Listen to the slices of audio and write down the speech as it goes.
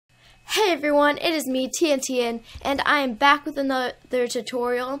Hey everyone, it is me, TNTeon, and I am back with another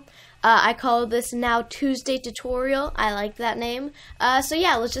tutorial. I call this Now Tuesday tutorial. I like that name. So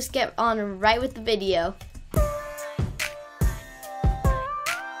yeah, let's just get on right with the video.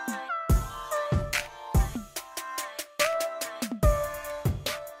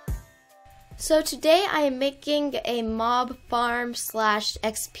 So today I am making a mob farm /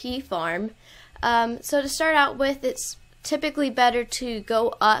 XP farm. So to start out with, it's typically better to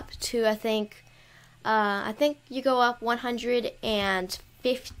go up to, I think you go up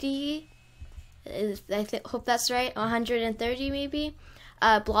 150, hope that's right, 130 maybe,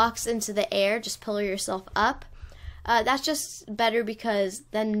 blocks into the air. Just pull yourself up. That's just better because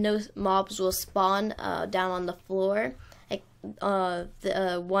then no mobs will spawn down on the floor. Like,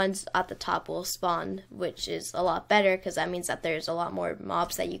 the ones at the top will spawn, which is a lot better because that means that there's a lot more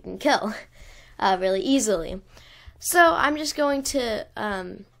mobs that you can kill really easily. So I'm just going to,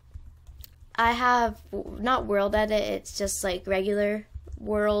 I have not world edit, it's just like regular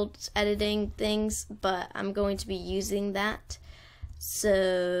world editing things, but I'm going to be using that.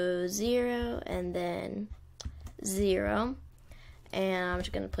 So 0 and then 0, and I'm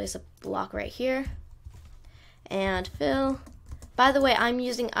just going to place a block right here and fill. By the way, I'm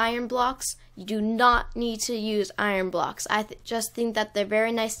using iron blocks. You do not need to use iron blocks. I just think that they're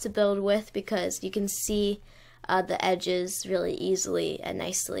very nice to build with because you can see the edges really easily and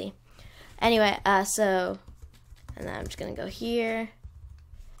nicely. Anyway, and then I'm just gonna go here,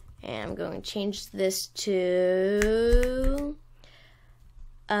 and I'm going to change this to,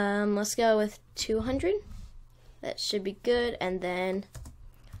 let's go with 200. That should be good, and then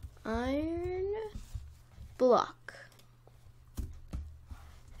iron block,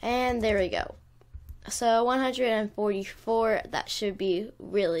 and there we go. So 144. That should be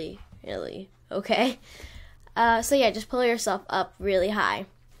really okay. So yeah, just pull yourself up really high.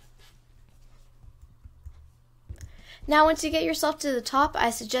 Now once you get yourself to the top, I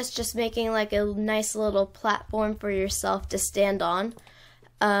suggest just making like a nice little platform for yourself to stand on.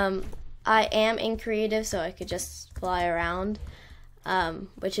 I am in creative, so I could just fly around,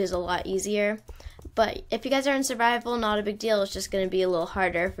 which is a lot easier. But if you guys are in survival, not a big deal. It's just going to be a little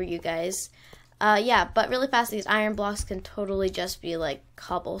harder for you guys. Yeah, but really fast, these iron blocks can totally just be like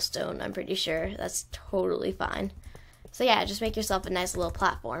cobblestone, I'm pretty sure. That's totally fine. So yeah, just make yourself a nice little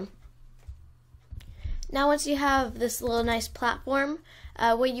platform. Now once you have this little nice platform,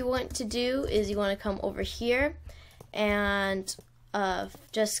 what you want to do is you want to come over here and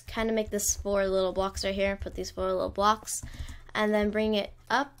just kind of make this 4 little blocks right here. Put these 4 little blocks and then bring it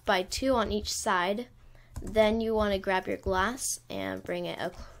up by 2 on each side. Then you want to grab your glass and bring it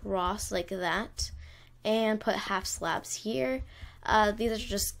across like that and put half slabs here. These are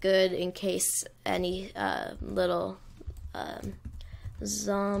just good in case any little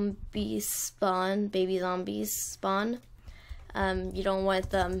zombies spawn, baby zombies spawn. You don't want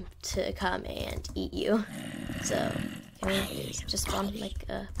them to come and eat you. So can we just spawn like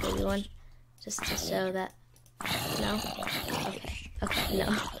a baby one just to show that? No? Okay,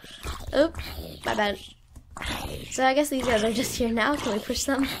 no. Oop, my bad. So I guess these guys are just here now. Can we push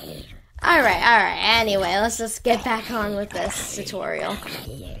them? Alright. Anyway, let's just get back on with this tutorial.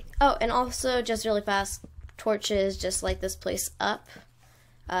 Oh, and also, just really fast, torches just light this place up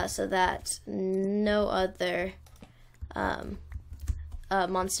so that no other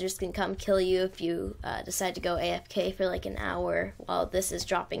monsters can come kill you if you decide to go AFK for like an hour while this is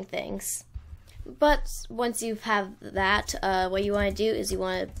dropping things. But once you have that, what you want to do is you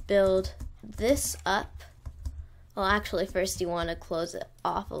want to build this up. Well, actually, first you want to close it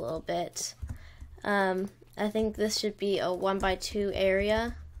off a little bit. I think this should be a 1x2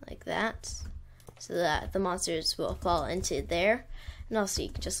 area, like that, so that the monsters will fall into there. And also, you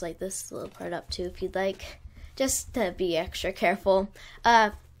can just light this little part up too if you'd like, just to be extra careful.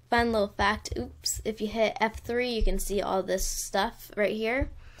 Fun little fact, oops, if you hit F3, you can see all this stuff right here.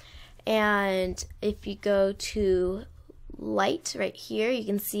 And if you go to light right here, you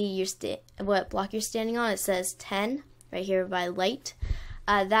can see your what block you're standing on. It says 10 right here by light.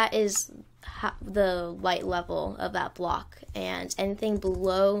 That is the light level of that block, and anything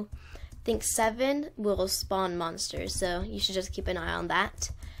below, I think 7, will spawn monsters, so you should just keep an eye on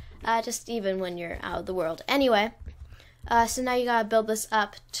that, just even when you're out of the world. Anyway, so now you gotta build this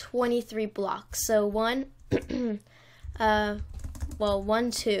up 23 blocks. So 1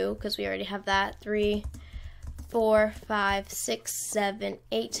 1 2, because we already have that, 3 4, 5, 6, 7,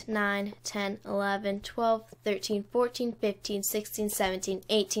 8, 9, 10, 11, 12, 13, 14, 15, 16, 17,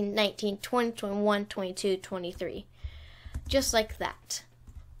 18, 19, 20, 21, 22, 23. Just like that.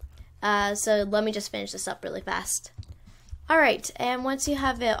 So let me just finish this up really fast. Alright, and once you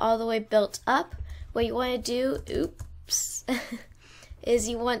have it all the way built up, what you want to do, is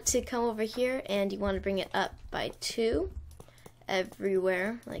you want to come over here and you want to bring it up by 2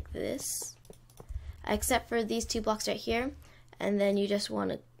 everywhere like this, except for these 2 blocks right here, and then you just want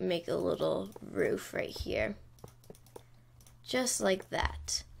to make a little roof right here, just like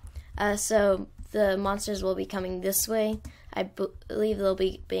that. So the monsters will be coming this way. I believe they'll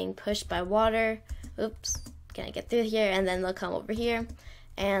be being pushed by water. Oops, can I get through here? And then they'll come over here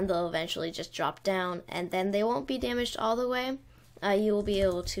and they'll eventually just drop down, and then they won't be damaged all the way. You will be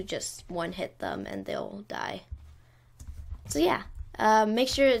able to just one hit them and they'll die. So yeah, make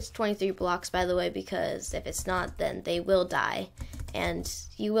sure it's 23 blocks, by the way, because if it's not, then they will die. And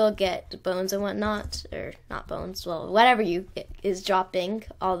you will get bones and whatnot, or not bones, well, whatever is dropping,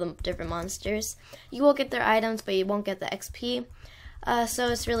 all the different monsters. You will get their items, but you won't get the XP, so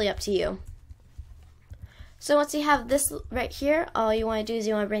it's really up to you. So once you have this right here, all you want to do is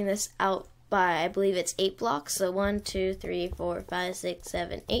you want to bring this out by, I believe it's 8 blocks, so 1, 2, 3, 4, 5, 6,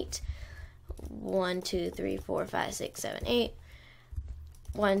 7, 8. 1, 2, 3, 4, 5, 6, 7, 8.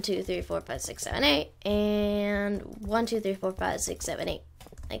 1, 2, 3, 4, 5, 6, 7, 8, and 1, 2, 3, 4, 5, 6, 7, 8,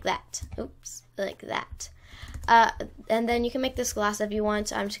 like that. Oops, like that. And then you can make this glass if you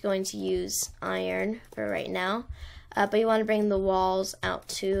want. I'm just going to use iron for right now, but you want to bring the walls out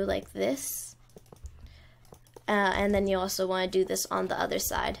too, like this. And then you also want to do this on the other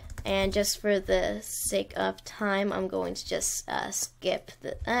side. And just for the sake of time, I'm going to just skip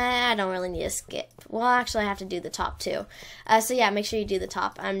the, I don't really need to skip. Well, actually I have to do the top too. So yeah, make sure you do the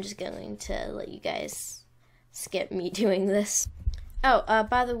top. I'm just going to let you guys skip me doing this. Oh,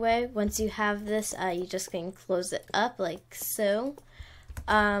 by the way, once you have this, you just can close it up like so.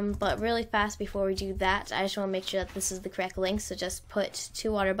 But really fast before we do that, I just want to make sure that this is the correct length, so just put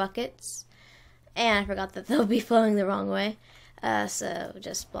 2 water buckets. And I forgot that they'll be flowing the wrong way. So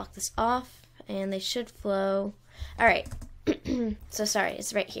just block this off, and they should flow. Alright, so sorry,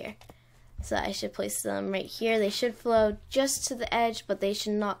 it's right here. So I should place them right here. They should flow just to the edge, but they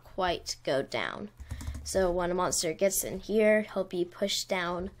should not quite go down. So when a monster gets in here, he'll be pushed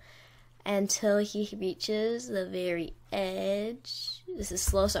down until he reaches the very edge. This is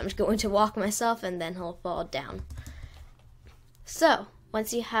slow, so I'm just going to walk myself, and then he'll fall down. So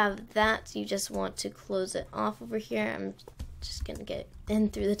once you have that, you just want to close it off over here. I'm just gonna get in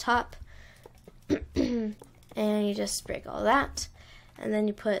through the top. And you just break all that, and then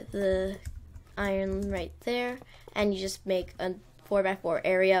you put the iron right there, and you just make a 4x4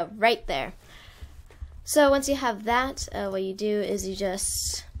 area right there. So once you have that, what you do is you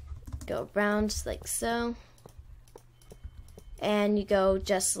just go around like so, and you go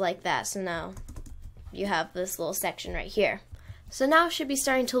just like that. So now you have this little section right here. So now it should be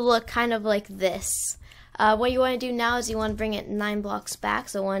starting to look kind of like this. What you want to do now is you want to bring it 9 blocks back.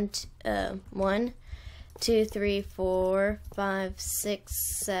 So 1, 2, 3, 4, 5,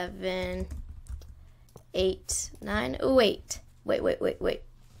 6, 7, 8, 9. Oh, wait.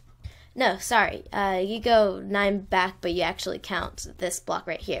 No, sorry. You go 9 back, but you actually count this block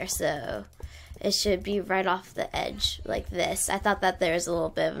right here. So it should be right off the edge like this. I thought that there was a little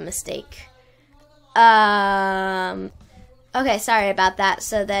bit of a mistake. Okay, sorry about that.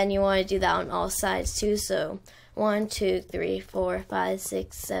 So then you want to do that on all sides too. So 1, 2, 3, 4, 5,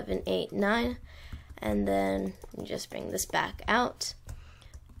 6, 7, 8, 9. And then you just bring this back out.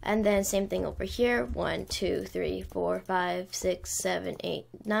 And then same thing over here. 1, 2, 3, 4, 5, 6, 7, 8,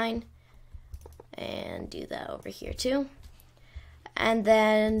 9. And do that over here too. And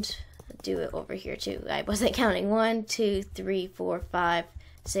then do it over here too. I wasn't counting. 1, 2, 3, 4, 5,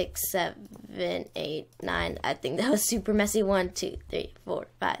 6, 7, 8, 9. I think that was super messy. 1, 2, 3, 4,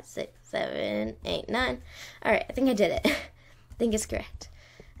 5, 6, 7, 8, 9. Alright, I think I did it. I think it's correct.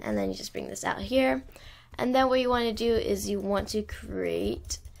 And then you just bring this out here. And then what you want to do is you want to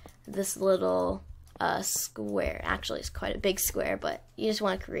create this little square. Actually, it's quite a big square, but you just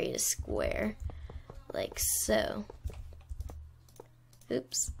want to create a square like so.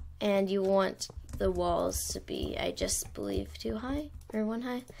 Oops. And you want the walls to be, I just believe, 2 high or 1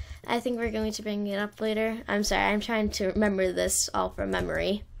 high. I think we're going to bring it up later. I'm sorry, I'm trying to remember this all from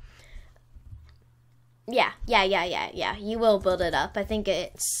memory. Yeah. You will build it up. I think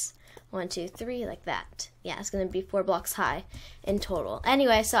it's 1, 2, 3, like that. Yeah, it's going to be 4 blocks high in total.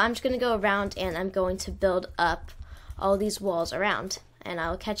 Anyway, so I'm just going to go around and I'm going to build up all these walls around. And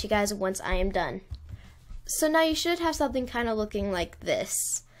I'll catch you guys once I am done. So now you should have something kind of looking like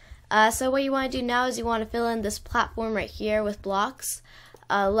this. So what you want to do now is you want to fill in this platform right here with blocks.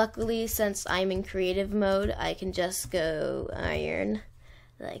 Luckily, since I'm in creative mode, I can just go iron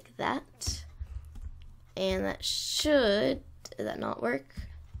like that. And that should, did that not work?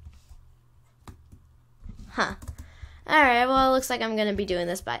 Huh. Alright, well, it looks like I'm going to be doing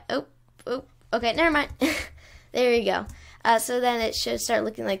this by, okay, never mind. There you go. So then it should start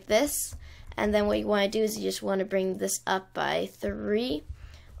looking like this. And then what you want to do is you just want to bring this up by 3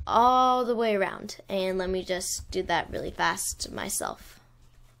 all the way around. And let me just do that really fast myself.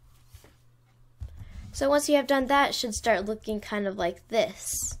 So once you have done that, it should start looking kind of like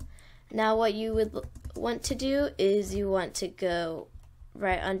this. Now what you would want to do is you want to go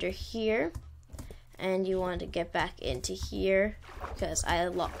right under here. And you want to get back into here because I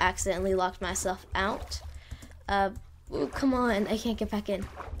accidentally locked myself out. Ooh, come on, I can't get back in.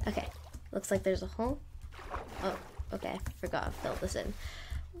 Okay, looks like there's a hole. Oh, okay, I forgot to fill this in.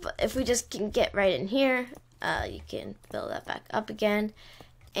 But if we just can get right in here, you can fill that back up again.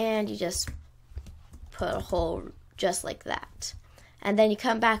 And you just put a hole just like that. And then you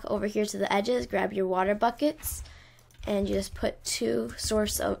come back over here to the edges, grab your water buckets, and you just put 2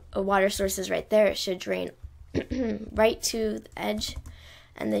 water sources right there. It should drain right to the edge.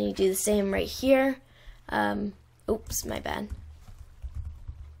 And then you do the same right here. Oops, my bad.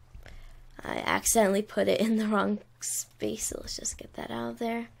 I accidentally put it in the wrong space, so let's just get that out of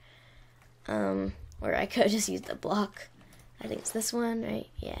there. Or I could just use the block. I think it's this one, right?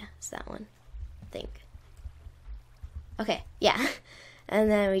 Yeah, it's that one, I think. Okay, yeah.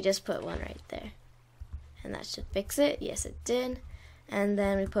 And then we just put one right there. And that should fix it. Yes, it did. And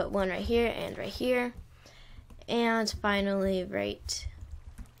then we put one right here and right here. And finally right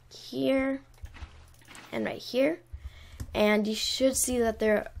here and right here. And you should see that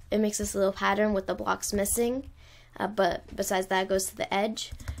it makes this little pattern with the blocks missing. But besides that, it goes to the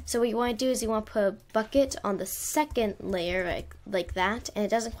edge. So what you want to do is you want to put a bucket on the second layer like that. And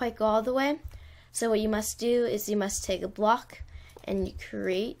it doesn't quite go all the way. So what you must do is you must take a block and you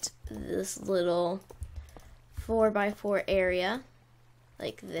create this little 4x4 area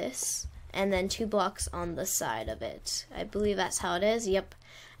like this, and then 2 blocks on the side of it. I believe that's how it is. Yep.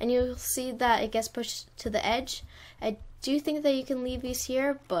 And you'll see that it gets pushed to the edge. I do think that you can leave these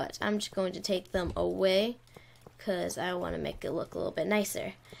here, but I'm just going to take them away because I want to make it look a little bit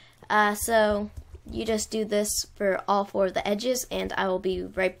nicer. So you just do this for all 4 of the edges, and I will be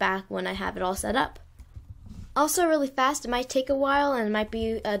right back when I have it all set up. Also really fast, it might take a while and it might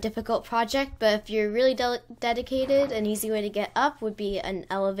be a difficult project, but if you're really dedicated, an easy way to get up would be an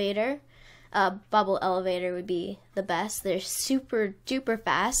elevator. A bubble elevator would be the best. They're super duper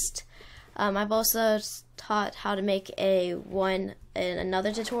fast. I've also taught how to make one in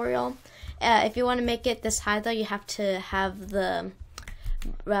another tutorial. If you want to make it this high though, you have to have the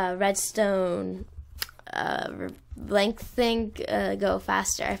redstone length thing go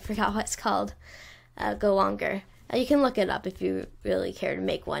faster. I forgot what it's called. Go longer. You can look it up if you really care to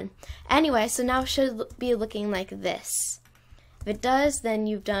make one. Anyway, so now it should be looking like this. If it does, then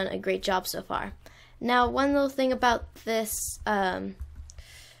you've done a great job so far. Now, one little thing about this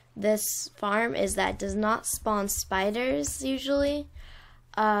this farm is that it does not spawn spiders usually,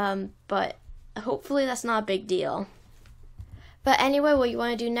 but hopefully that's not a big deal. But anyway, what you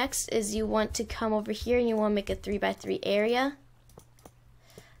want to do next is you want to come over here and you want to make a 3x3 area,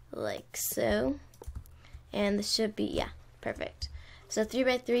 like so. And this should be, yeah, perfect. So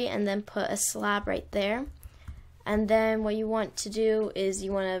 3x3 and then put a slab right there. And then what you want to do is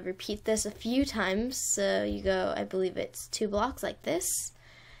you want to repeat this a few times. So you go, I believe it's 2 blocks like this.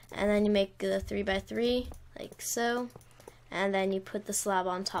 And then you make the 3x3 like so. And then you put the slab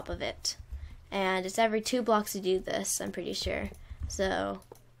on top of it. And it's every 2 blocks you do this, I'm pretty sure. So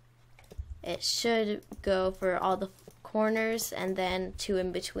it should go for all the corners and then 2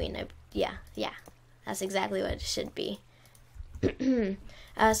 in between. Yeah. That's exactly what it should be.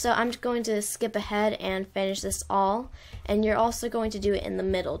 So I'm just going to skip ahead and finish this all. And you're also going to do it in the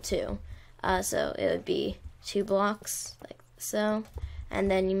middle too. So it would be 2 blocks like so.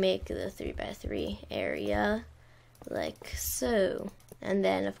 And then you make the 3x3 area like so. And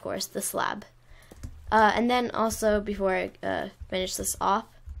then of course the slab. And then also before I finish this off,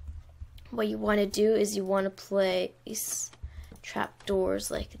 what you want to do is you want to place trapdoors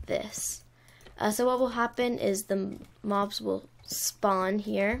like this. So what will happen is the mobs will spawn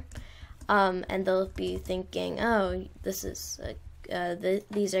here, and they'll be thinking, oh, this is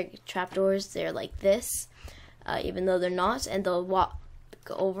these are trapdoors. They're like this, even though they're not, and they'll walk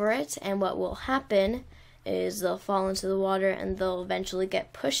over it. And what will happen is they'll fall into the water, and they'll eventually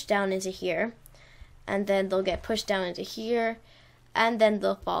get pushed down into here, and then they'll get pushed down into here, and then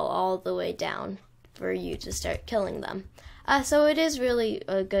they'll fall all the way down for you to start killing them. So it is really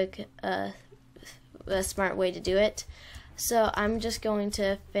a good. A smart way to do it. So I'm just going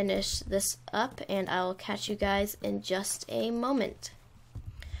to finish this up, and I will catch you guys in just a moment.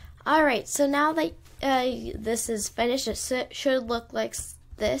 Alright, so now that this is finished, it should look like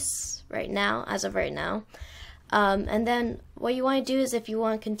this right now, as of right now. And then what you want to do is, if you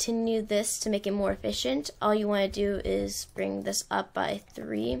want to continue this to make it more efficient, all you want to do is bring this up by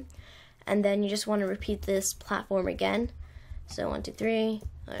 3, and then you just want to repeat this platform again. So 1, 2, 3,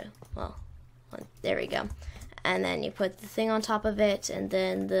 well, there we go. And then you put the thing on top of it, and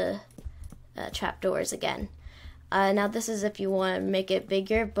then the trapdoors again. Now this is if you want to make it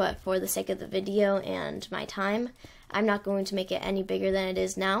bigger, but for the sake of the video and my time, I'm not going to make it any bigger than it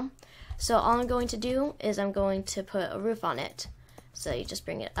is now. So all I'm going to do is I'm going to put a roof on it. So you just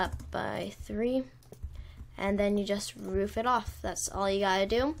bring it up by 3, and then you just roof it off. That's all you gotta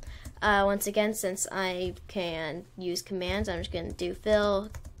do. Once again, since I can use commands, I'm just gonna do fill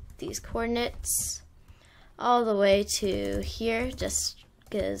these coordinates all the way to here, just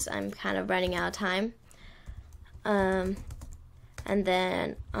because I'm kind of running out of time. And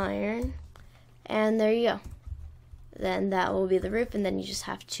then iron, and there you go. Then that will be the roof, and then you just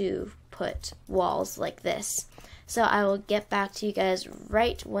have to put walls like this. So I will get back to you guys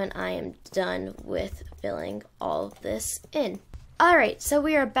right when I am done with filling all of this in. Alright, so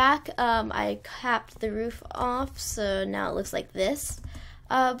we are back. I capped the roof off, so now it looks like this.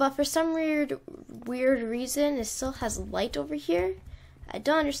 But for some weird reason, it still has light over here. I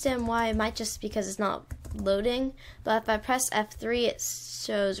don't understand why. It might just because it's not loading. But if I press F3, it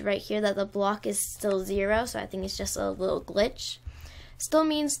shows right here that the block is still 0. So I think it's just a little glitch. Still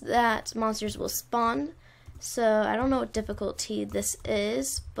means that monsters will spawn. So I don't know what difficulty this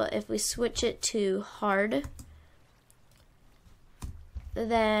is. But if we switch it to hard,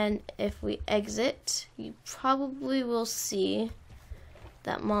 then if we exit, you probably will see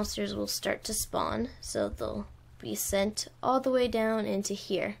that monsters will start to spawn, so they'll be sent all the way down into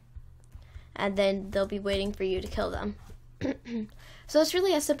here, and then they'll be waiting for you to kill them. So it's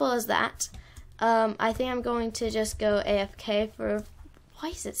really as simple as that. I think I'm going to just go AFK for... Why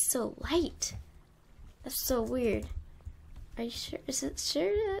is it so light? That's so weird. Are you sure? Is it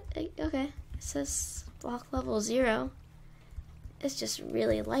sure? Okay, it says block level 0. It's just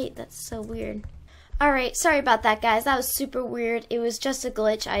really light. That's so weird. Alright, sorry about that, guys. That was super weird. It was just a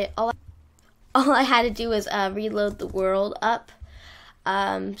glitch. All I had to do was reload the world up.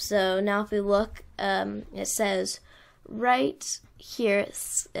 So now if we look, it says right here,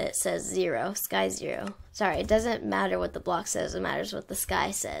 it says 0, sky 0. Sorry, it doesn't matter what the block says. It matters what the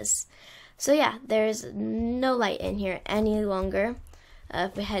sky says. So yeah, there's no light in here any longer.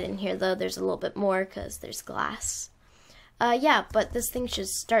 If we head in here, though, there's a little bit more because there's glass. Yeah, but this thing should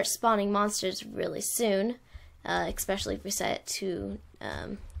start spawning monsters really soon, especially if we set it to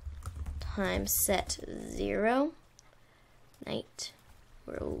time set 0. Night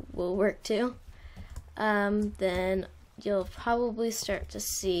will work too. Then you'll probably start to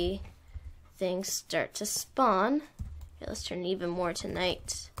see things start to spawn. Okay, let's turn even more to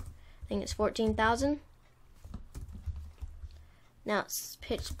night. I think it's 14,000. Now it's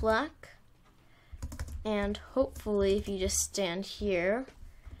pitch black. And hopefully, if you just stand here,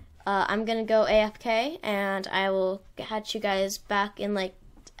 I'm gonna go AFK, and I will catch you guys back in like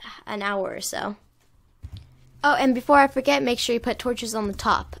an hour or so. Oh, and before I forget, make sure you put torches on the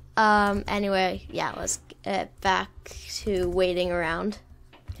top. Anyway, yeah, let's get back to waiting around.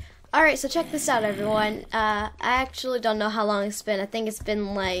 Alright, so check this out, everyone. I actually don't know how long it's been. I think it's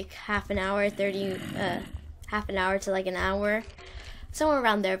been like half an hour to like an hour. Somewhere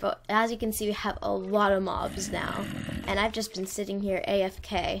around there, but as you can see, we have a lot of mobs now, and I've just been sitting here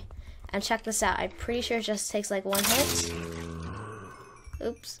AFK. And check this out, I'm pretty sure it just takes like 1 hit.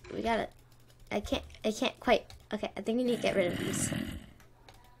 Oops, we got it. I can't quite. Okay, I think we need to get rid of these.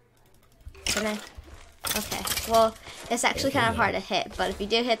 Can I? Okay, well, it's actually kind of hard to hit, but if you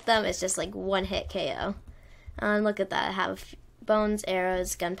do hit them, it's just like 1 hit KO. And look at that, I have bones,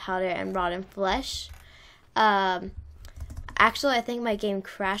 arrows, gunpowder, and rotten flesh. Actually, I think my game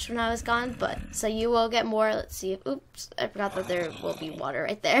crashed when I was gone, but so you will get more. Let's see if, oops, I forgot that there will be water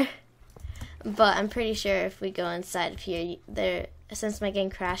right there. But I'm pretty sure if we go inside of here, since my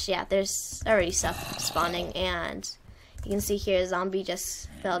game crashed, yeah, there's already stuff spawning, and you can see here a zombie just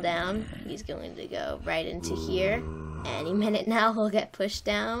fell down. He's going to go right into here. Any minute now, he'll get pushed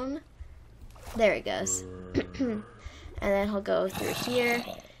down. There he goes. And then he'll go through here,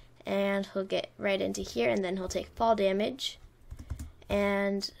 and he'll get right into here, and then he'll take fall damage.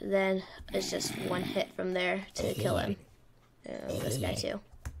 And then it's just 1 hit from there to kill him. This guy too.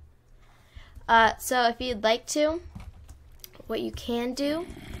 So if you'd like to, what you can do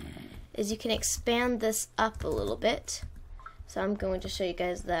is you can expand this up a little bit. So I'm going to show you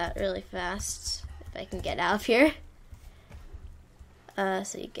guys that really fast, if I can get out of here.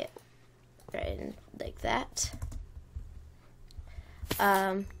 So you get right in like that.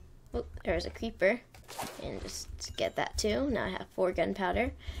 There's a creeper, and just get that too. Now I have 4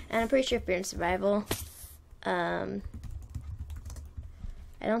 gunpowder, and I'm pretty sure if you're in survival, I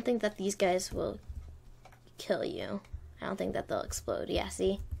don't think that these guys will kill you. I don't think that they'll explode. Yeah,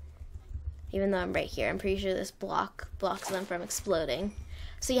 see? Even though I'm right here, I'm pretty sure this block blocks them from exploding.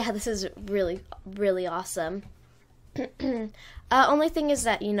 So yeah, this is really, really awesome. Only thing is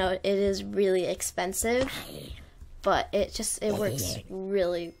that, you know, it is really expensive, but it works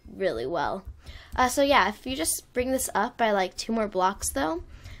really, really well. So yeah, if you just bring this up by like 2 more blocks though,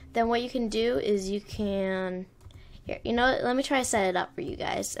 then what you can do is you can, here, you know, let me try to set it up for you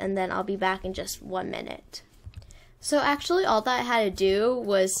guys, and then I'll be back in just 1 minute. So actually all that I had to do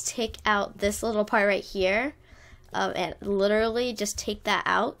was take out this little part right here, and literally just take that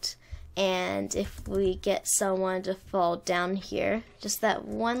out. And if we get someone to fall down here, just that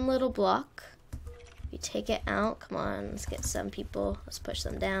one little block, you take it out. Come on, let's get some people. Let's push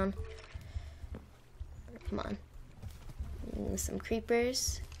them down. Come on. Some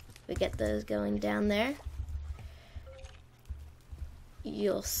creepers. We get those going down there.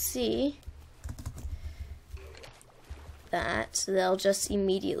 You'll see that they'll just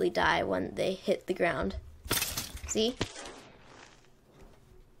immediately die when they hit the ground. See?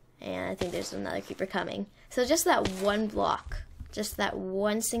 And I think there's another creeper coming. So just that one block, just that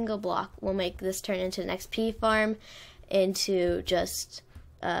one single block will make this turn into an XP farm, into just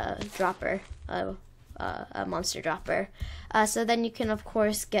a dropper, a monster dropper. So then you can of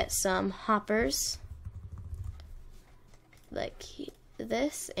course get some hoppers like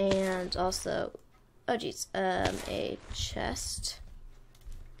this, and also, oh geez, a chest.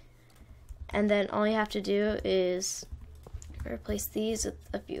 And then all you have to do is replace these with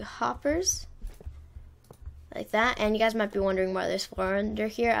a few hoppers like that. And you guys might be wondering why there's 4 under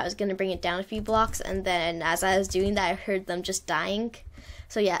here. I was gonna bring it down a few blocks, and then as I was doing that I heard them just dying.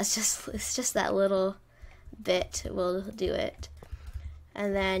 So yeah, it's just that little bit will do it.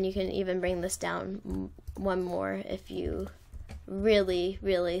 And then you can even bring this down 1 more if you really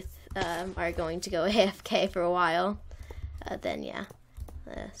are going to go AFK for a while. Then yeah,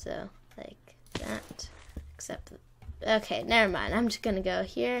 so like that, except okay, never mind. I'm just gonna go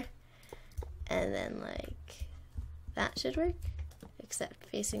here, and then like that should work, except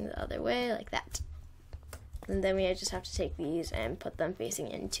facing the other way like that. And then we just have to take these and put them facing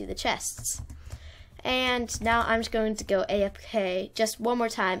into the chests. And now I'm just going to go AFK just 1 more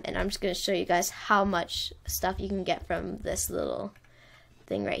time, and I'm just going to show you guys how much stuff you can get from this little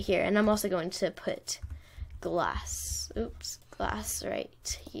thing right here. And I'm also going to put glass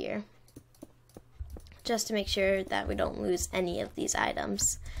right here, just to make sure that we don't lose any of these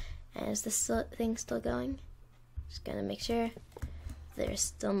items. And is this thing still going? Just gonna make sure. There's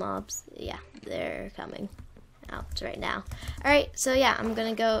still mobs. Yeah, they're coming out right now. Alright, so yeah, I'm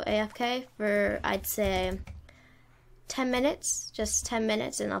gonna go AFK for, I'd say, 10 minutes. Just 10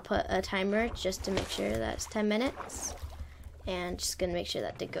 minutes, and I'll put a timer just to make sure that's 10 minutes. And just gonna make sure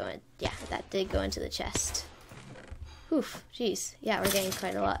that did go in. Yeah, that did go into the chest. Oof, jeez. Yeah, we're getting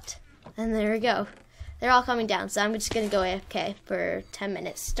quite a lot. And there we go. They're all coming down, so I'm just going to go AFK for 10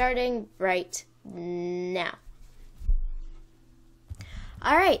 minutes, starting right now.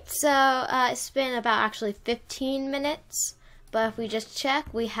 Alright, so it's been about actually 15 minutes, but if we just check,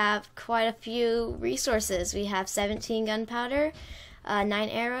 we have quite a few resources. We have 17 gunpowder, 9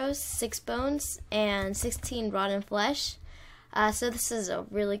 arrows, 6 bones, and 16 rotten flesh. So this is a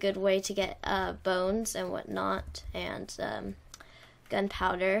really good way to get bones and whatnot, and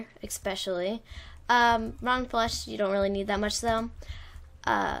gunpowder especially. Rotten flesh, you don't really need that much though.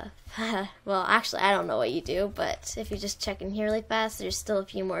 Well, actually, I don't know what you do, but if you just check in here really fast, there's still a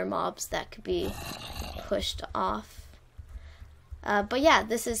few more mobs that could be pushed off. But yeah,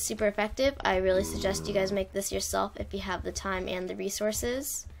 this is super effective. I really suggest you guys make this yourself if you have the time and the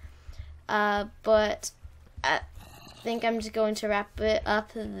resources. But I think I'm just going to wrap it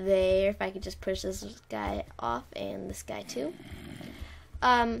up there. If I could just push this guy off, and this guy too.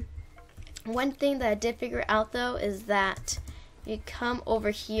 One thing that I did figure out though is that you come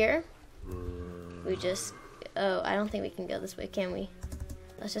over here, we just, oh, I don't think we can go this way, can we?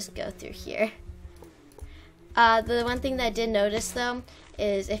 Let's just go through here. The one thing that I did notice though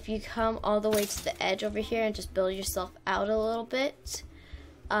is if you come all the way to the edge over here and just build yourself out a little bit,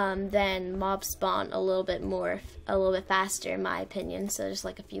 then mobs spawn a little bit faster in my opinion. So just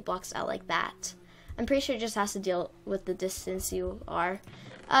like a few blocks out like that. I'm pretty sure it just has to deal with the distance you are.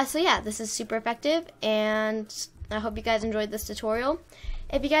 So yeah, this is super effective, and I hope you guys enjoyed this tutorial.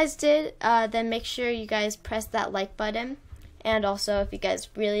 If you guys did, then make sure you guys press that like button. And also, if you guys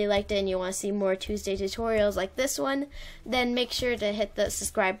really liked it and you want to see more Tuesday tutorials like this one, then make sure to hit the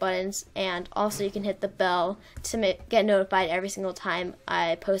subscribe buttons, and also you can hit the bell to get notified every single time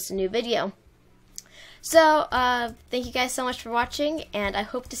I post a new video. So, thank you guys so much for watching, and I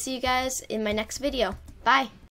hope to see you guys in my next video. Bye!